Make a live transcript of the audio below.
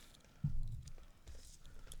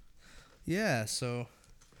Yeah, so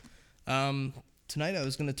tonight I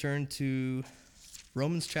was going to turn to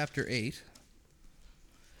Romans chapter 8.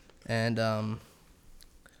 And I'm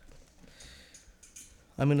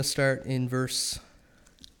going to start in where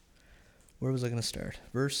was I going to start?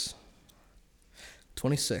 Verse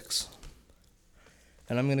 26.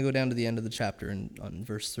 And I'm going to go down to the end of the chapter on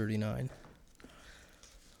verse 39.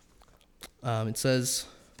 It says,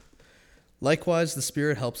 "Likewise, the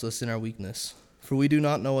Spirit helps us in our weakness, for we do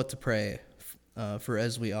not know what to pray for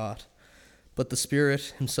as we ought. But the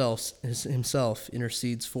Spirit himself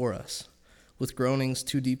intercedes for us, with groanings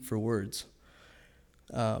too deep for words.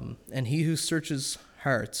 And he who searches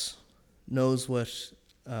hearts knows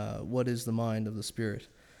what is the mind of the Spirit,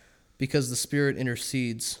 because the Spirit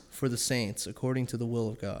intercedes for the saints according to the will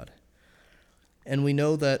of God. And we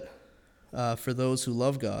know that for those who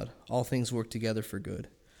love God, all things work together for good,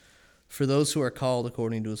 for those who are called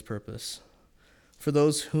according to his purpose. For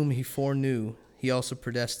those whom he foreknew, he also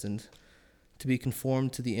predestined to be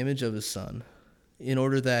conformed to the image of his Son, in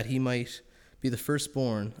order that he might be the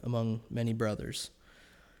firstborn among many brothers.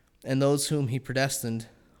 And those whom he predestined,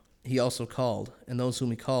 he also called. And those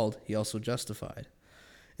whom he called, he also justified.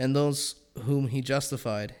 And those whom he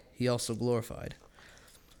justified, he also glorified.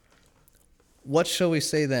 What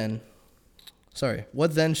then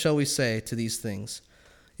shall we say to these things?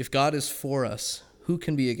 If God is for us, who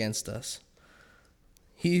can be against us?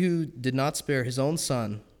 He who did not spare his own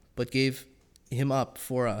Son, but gave him up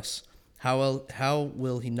for us, how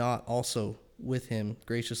will he not also with him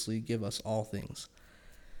graciously give us all things?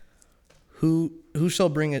 Who shall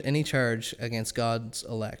bring any charge against God's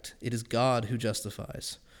elect? It is God who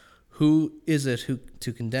justifies. Who is it who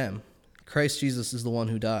to condemn? Christ Jesus is the one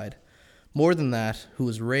who died. More than that, who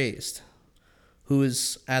was raised, who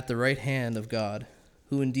is at the right hand of God,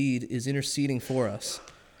 who indeed is interceding for us.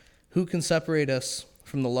 Who can separate us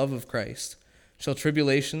from the love of Christ? Shall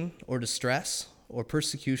tribulation or distress or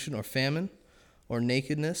persecution or famine or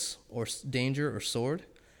nakedness or danger or sword?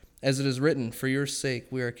 As it is written, for your sake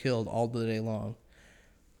we are killed all the day long.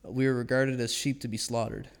 We are regarded as sheep to be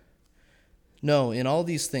slaughtered. No, in all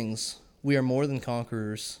these things we are more than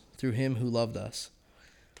conquerors through him who loved us.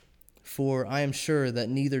 For I am sure that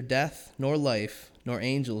neither death nor life, nor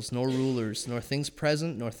angels, nor rulers, nor things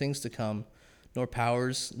present, nor things to come, nor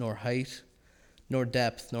powers, nor height, nor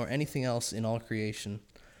depth, nor anything else in all creation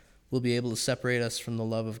will be able to separate us from the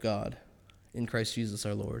love of God in Christ Jesus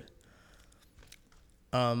our Lord."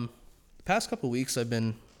 The past couple of weeks I've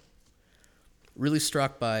been really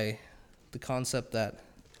struck by the concept that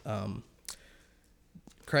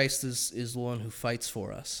Christ is the one who fights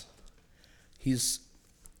for us. He's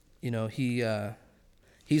the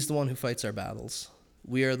one who fights our battles.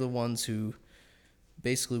 We are the ones who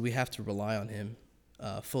basically we have to rely on him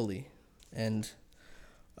fully. And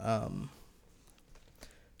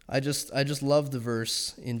I just love the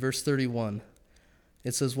verse in verse 31.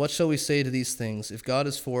 It says, "What shall we say to these things? If God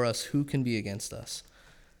is for us, who can be against us?"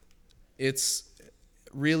 It's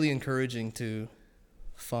really encouraging to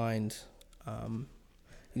find, you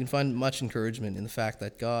can find much encouragement in the fact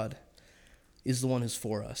that God is the one who's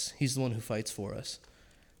for us. He's the one who fights for us.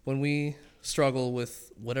 When we struggle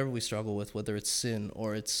with whatever we struggle with, whether it's sin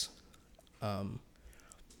or it's,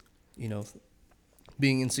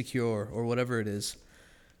 being insecure or whatever it is,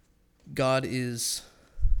 God is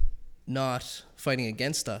not fighting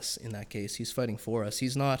against us in that case. He's fighting for us.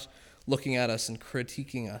 He's not looking at us and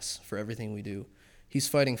critiquing us for everything we do. He's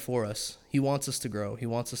fighting for us. He wants us to grow. He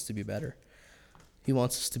wants us to be better. He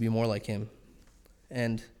wants us to be more like him.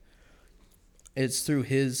 And it's through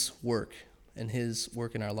his work and his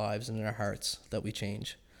work in our lives and in our hearts that we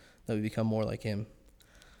change, that we become more like him.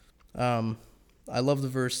 I love the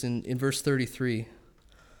verse in verse 33.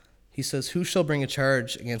 He says, "Who shall bring a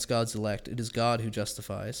charge against God's elect? It is God who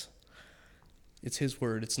justifies." It's his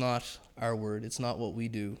word. It's not our word. It's not what we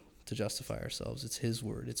do to justify ourselves. It's his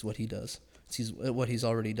word. It's what he does. It's what he's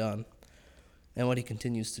already done and what he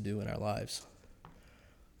continues to do in our lives.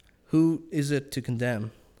 Who is it to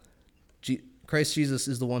condemn? Christ Jesus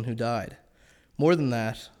is the one who died. More than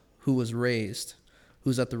that, who was raised,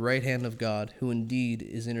 who's at the right hand of God, who indeed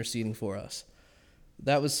is interceding for us.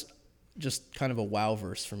 That was just kind of a wow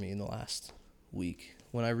verse for me in the last week.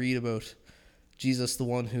 When I read about Jesus, the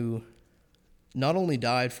one who not only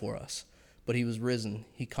died for us, but he was risen.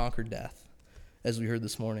 He conquered death, as we heard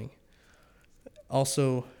this morning.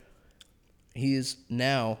 Also, he is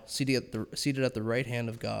now seated at the right hand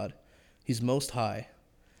of God. He's most high.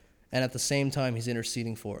 And at the same time, he's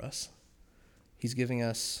interceding for us. He's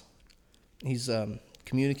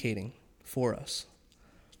communicating for us.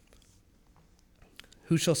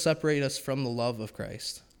 Who shall separate us from the love of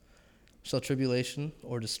Christ? shall tribulation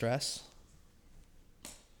or distress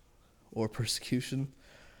or persecution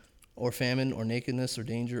or famine or nakedness or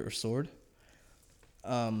danger or sword?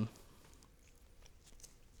 And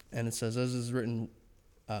it says, as is written,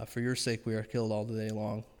 for your sake we are killed all the day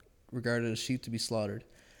long, regarded as sheep to be slaughtered.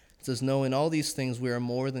 It says, no, in all these things we are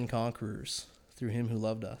more than conquerors through him who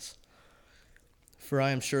loved us. For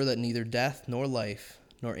I am sure that neither death nor life,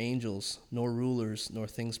 nor angels, nor rulers, nor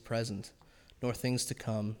things present, nor things to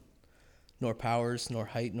come, nor powers, nor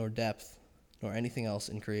height, nor depth, nor anything else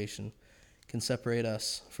in creation can separate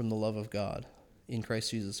us from the love of God in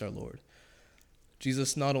Christ Jesus our Lord.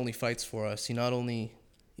 Jesus not only fights for us, he not only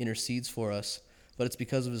intercedes for us, but it's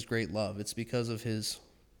because of his great love. It's because of his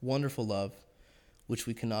wonderful love, which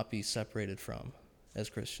we cannot be separated from as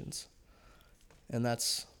Christians. And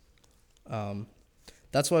that's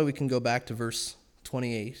why we can go back to verse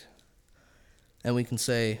 28, and we can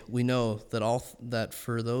say, we know that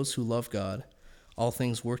for those who love God, all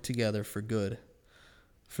things work together for good,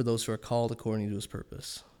 for those who are called according to his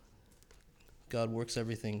purpose. God works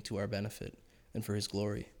everything to our benefit and for his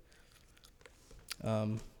glory.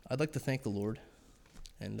 I'd like to thank the Lord,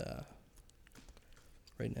 and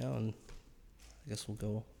right now, and I guess we'll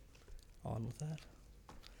go on with that.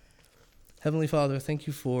 Heavenly Father, thank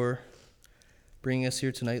you for bringing us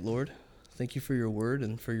here tonight, Lord. Thank you for your word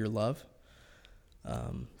and for your love.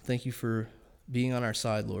 Thank you for being on our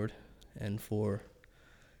side, Lord, and for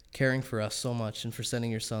caring for us so much, and for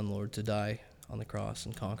sending your Son, Lord, to die on the cross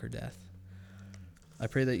and conquer death. I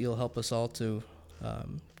pray that you'll help us all to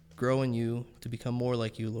grow in you, to become more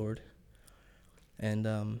like you, Lord. And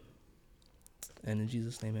in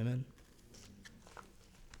Jesus' name, amen.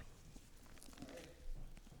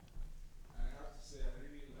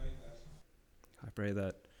 I pray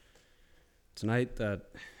that tonight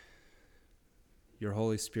that your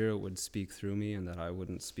Holy Spirit would speak through me, and that I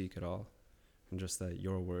wouldn't speak at all, and just that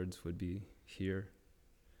your words would be here.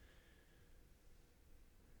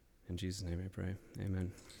 In Jesus' name I pray.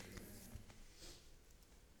 Amen.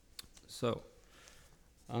 So,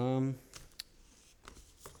 let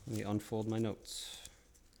me unfold my notes.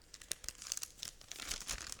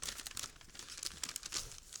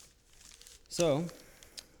 So,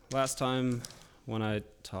 last time when I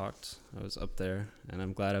talked, I was up there, and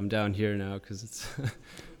I'm glad I'm down here now, because it's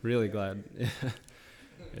really glad.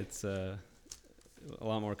 It's a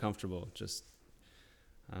lot more comfortable. Just,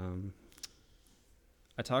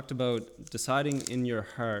 I talked about deciding in your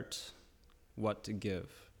heart what to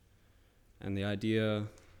give, and the idea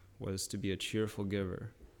was to be a cheerful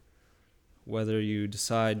giver. Whether you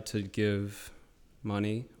decide to give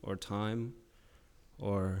money or time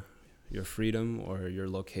or your freedom or your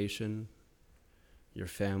location, your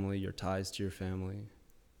family, your ties to your family.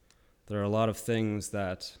 There are a lot of things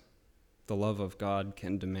that the love of God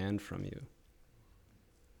can demand from you.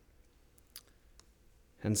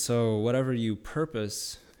 And so whatever you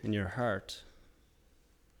purpose in your heart,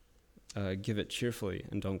 give it cheerfully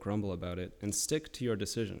and don't grumble about it, and stick to your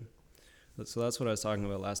decision. So that's what I was talking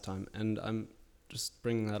about last time. And I'm just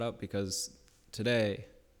bringing that up because today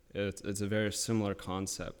it's a very similar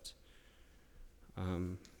concept.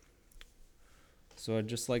 So I'd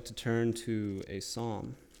just like to turn to a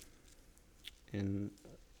psalm in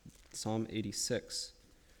Psalm 86.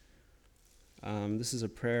 This is a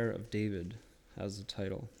prayer of David as the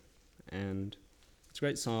title. And it's a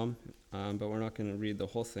great psalm, but we're not going to read the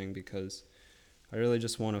whole thing because I really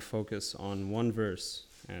just want to focus on one verse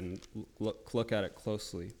and look at it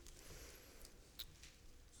closely.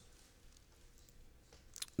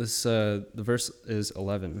 The verse is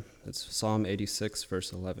 11. It's Psalm 86,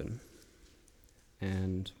 verse 11.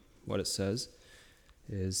 And what it says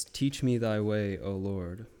is, "Teach me thy way, O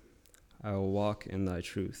Lord. I will walk in thy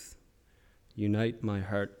truth. Unite my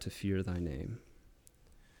heart to fear thy name."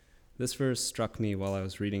 This verse struck me while I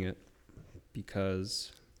was reading it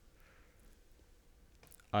because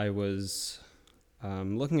I was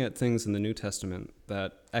looking at things in the New Testament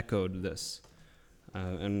that echoed this.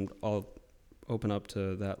 And I'll open up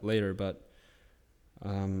to that later, but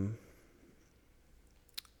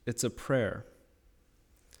it's a prayer.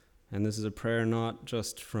 And this is a prayer not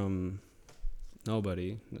just from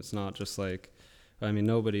nobody. It's not just like,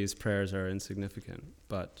 nobody's prayers are insignificant,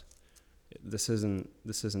 but this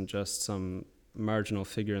isn't just some marginal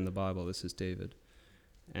figure in the Bible. This is David.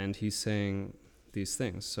 And he's saying these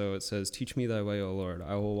things. So it says, "Teach me thy way, O Lord.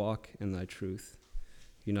 I will walk in thy truth.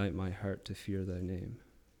 Unite my heart to fear thy name."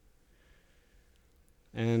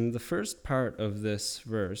 And the first part of this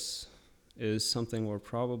verse is something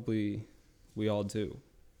we all do.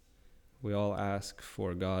 We all ask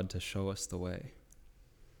for God to show us the way.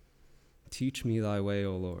 Teach me thy way,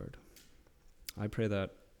 O Lord. I pray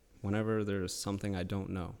that whenever there's something I don't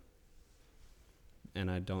know, and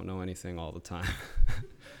I don't know anything all the time.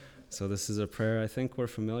 So this is a prayer I think we're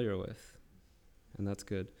familiar with, and that's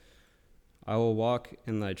good. I will walk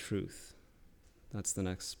in thy truth. That's the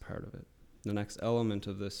next part of it. The next element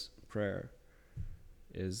of this prayer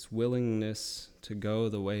is willingness to go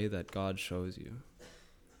the way that God shows you.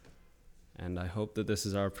 And I hope that this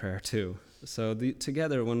is our prayer too. So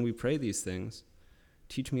together, when we pray these things,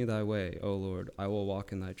 teach me thy way, O Lord, I will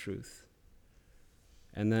walk in thy truth.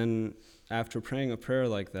 And then after praying a prayer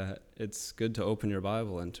like that, it's good to open your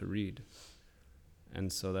Bible and to read.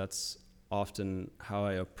 And so that's often how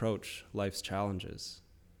I approach life's challenges,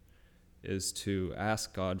 is to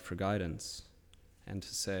ask God for guidance and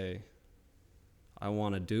to say, I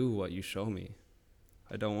want to do what you show me.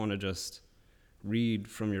 I don't want to just read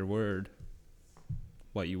from your word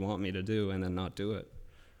what you want me to do and then not do it.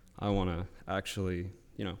 I want to actually,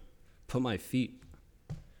 put my feet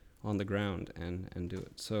on the ground and do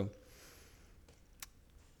it. So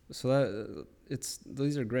that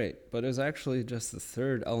these are great, but it was actually just the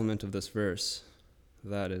third element of this verse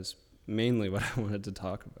that is mainly what I wanted to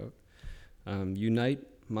talk about. Unite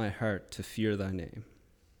my heart to fear thy name.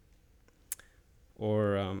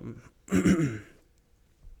 Or in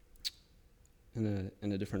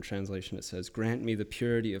a different translation it says, grant me the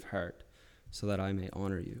purity of heart so that I may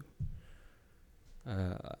honor you.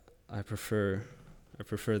 I prefer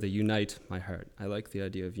the unite my heart. I like the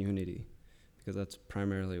idea of unity because that's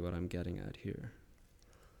primarily what I'm getting at here.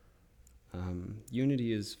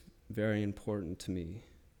 Unity is very important to me.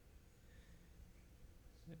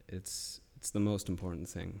 It's the most important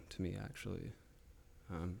thing to me, actually.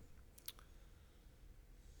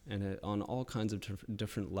 And on all kinds of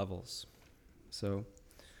different levels. So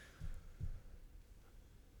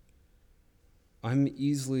I'm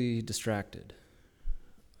easily distracted.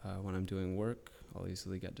 When I'm doing work, I'll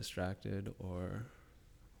easily get distracted, or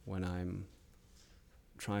when I'm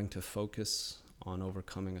trying to focus on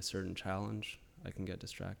overcoming a certain challenge, I can get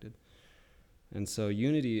distracted. And so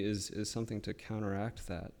unity is something to counteract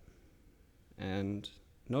that. And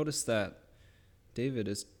notice that David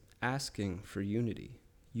is asking for unity.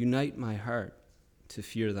 Unite my heart to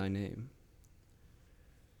fear thy name.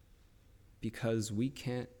 Because we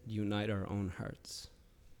can't unite our own hearts.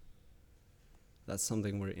 That's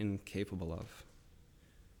something we're incapable of.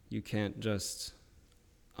 You can't just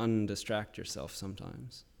undistract yourself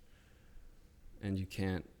sometimes. And you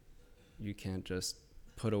can't just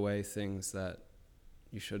put away things that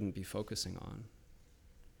you shouldn't be focusing on.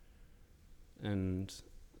 And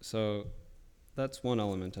so that's one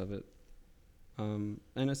element of it. And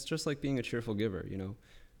it's just like being a cheerful giver,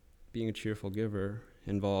 Being a cheerful giver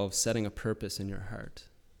involves setting a purpose in your heart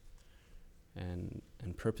and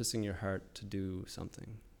purposing your heart to do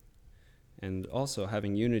something. And also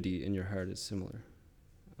having unity in your heart is similar.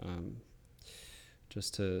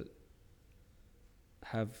 Just to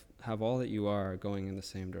have all that you are going in the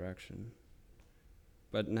same direction.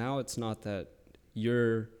 But now it's not that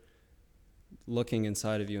you're looking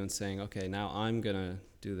inside of you and saying, okay, now I'm going to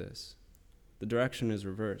do this. The direction is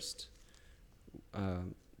reversed.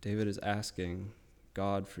 David is asking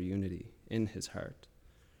God for unity in his heart.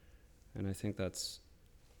 And I think that's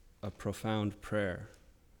a profound prayer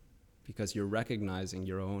because you're recognizing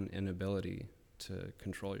your own inability to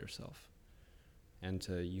control yourself and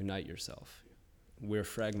to unite yourself. We're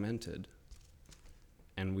fragmented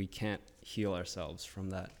and we can't heal ourselves from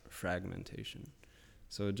that fragmentation.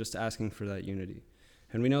 So just asking for that unity.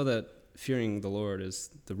 And we know that fearing the Lord is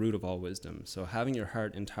the root of all wisdom. So having your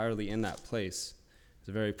heart entirely in that place is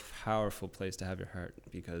a very powerful place to have your heart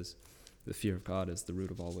because the fear of God is the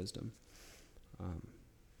root of all wisdom.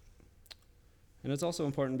 And it's also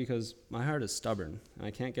important because my heart is stubborn and I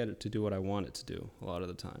can't get it to do what I want it to do a lot of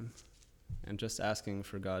the time. And just asking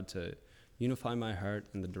for God to unify my heart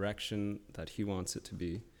in the direction that he wants it to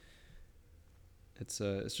be, it's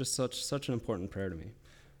just such an important prayer to me.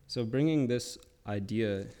 So bringing this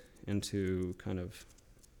idea into kind of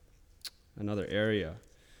another area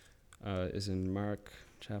is in Mark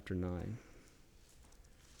chapter 9.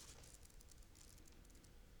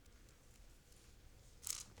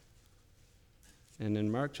 And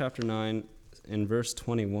in Mark chapter 9, in verse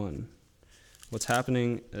 21, what's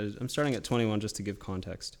happening is, I'm starting at 21 just to give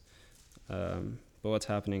context, but what's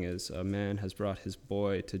happening is a man has brought his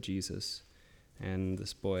boy to Jesus, and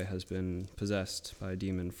this boy has been possessed by a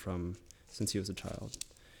demon since he was a child.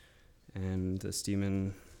 And this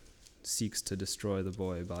demon seeks to destroy the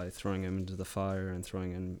boy by throwing him into the fire and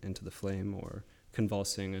throwing him into the flame or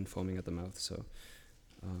convulsing and foaming at the mouth. So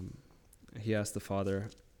he asked the father,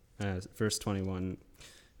 verse 21,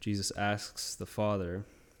 Jesus asks the father,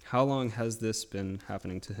 "How long has this been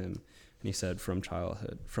happening to him?" And he said, from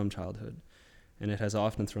childhood. And it has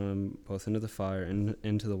often thrown him both into the fire and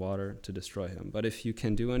into the water to destroy him. But if you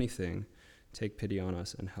can do anything, take pity on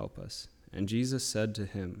us and help us. And Jesus said to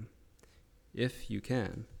him, "If you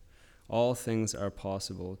can, all things are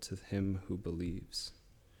possible to him who believes."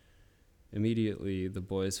 Immediately the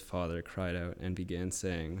boy's father cried out and began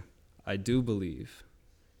saying, "I do believe.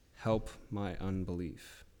 Help my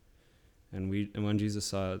unbelief." And when Jesus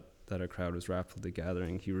saw that a crowd was rapidly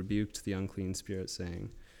gathering, he rebuked the unclean spirit, saying,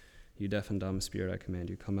 "You deaf and dumb spirit, I command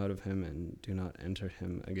you, come out of him and do not enter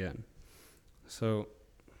him again." So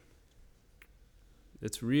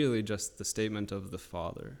it's really just the statement of the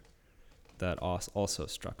Father that also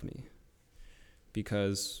struck me.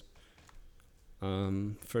 Because,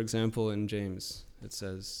 for example, in James, it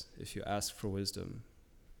says, if you ask for wisdom,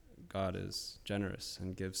 God is generous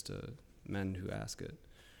and gives to men who ask it.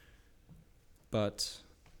 But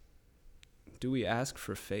do we ask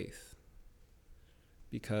for faith?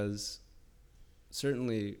 Because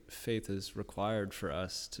certainly faith is required for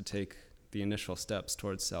us to take the initial steps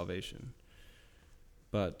towards salvation.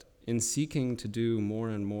 But in seeking to do more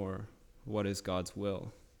and more what is God's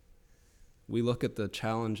will, we look at the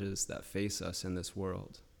challenges that face us in this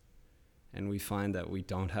world, and we find that we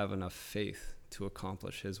don't have enough faith to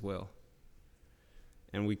accomplish his will.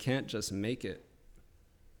 And we can't just make it.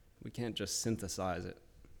 We can't just synthesize it.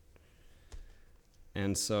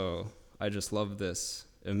 And so I just love this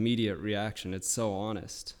immediate reaction. It's so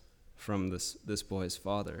honest from this boy's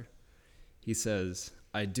father. He says,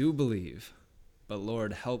 "I do believe, but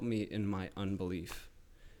Lord, help me in my unbelief,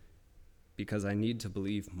 because I need to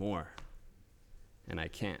believe more, and I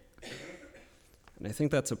can't." And I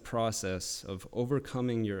think that's a process of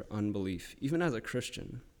overcoming your unbelief, even as a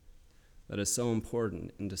Christian, that is so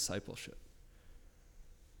important in discipleship.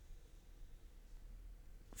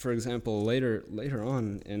 For example, later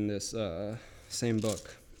on in this same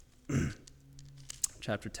book,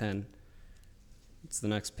 chapter 10, it's the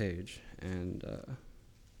next page, and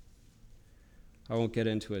I won't get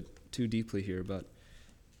into it too deeply here, but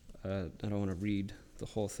I don't want to read the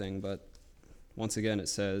whole thing, but once again it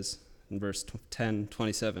says in verse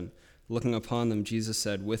 10:27, "Looking upon them, Jesus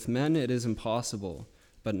said, 'With men it is impossible,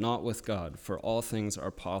 but not with God, for all things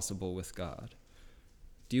are possible with God.'"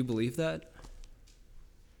 Do you believe that?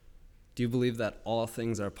 Do you believe that all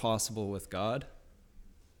things are possible with God?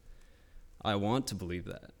 I want to believe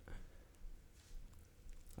that.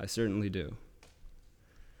 I certainly do.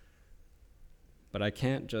 But I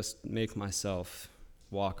can't just make myself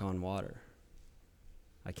walk on water.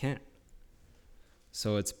 I can't.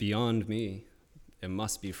 So it's beyond me. It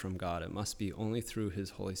must be from God. It must be only through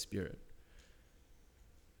his Holy Spirit.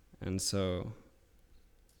 And so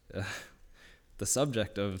the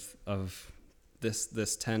subject of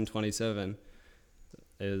this 10:27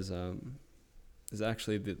 is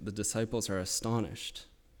actually the disciples are astonished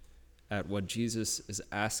at what Jesus is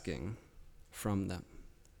asking from them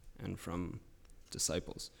and from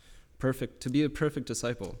disciples. To be a perfect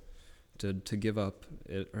disciple, to give up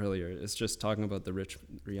it earlier. It's just talking about the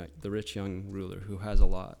rich young ruler who has a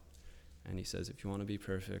lot, and he says, if you want to be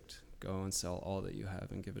perfect, go and sell all that you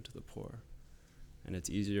have and give it to the poor. And it's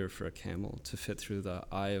easier for a camel to fit through the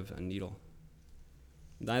eye of a needle.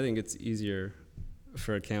 And I think it's easier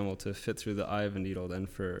for a camel to fit through the eye of a needle than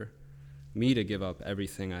for me to give up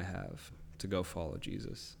everything I have to go follow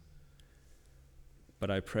Jesus.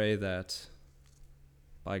 But I pray that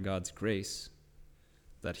by God's grace,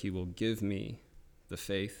 that he will give me the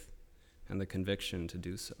faith and the conviction to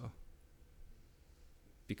do so.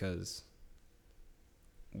 Because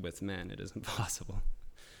with man it is impossible.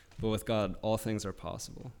 But with God, all things are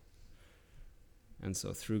possible. And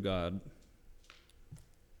so through God,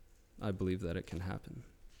 I believe that it can happen.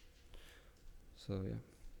 So yeah.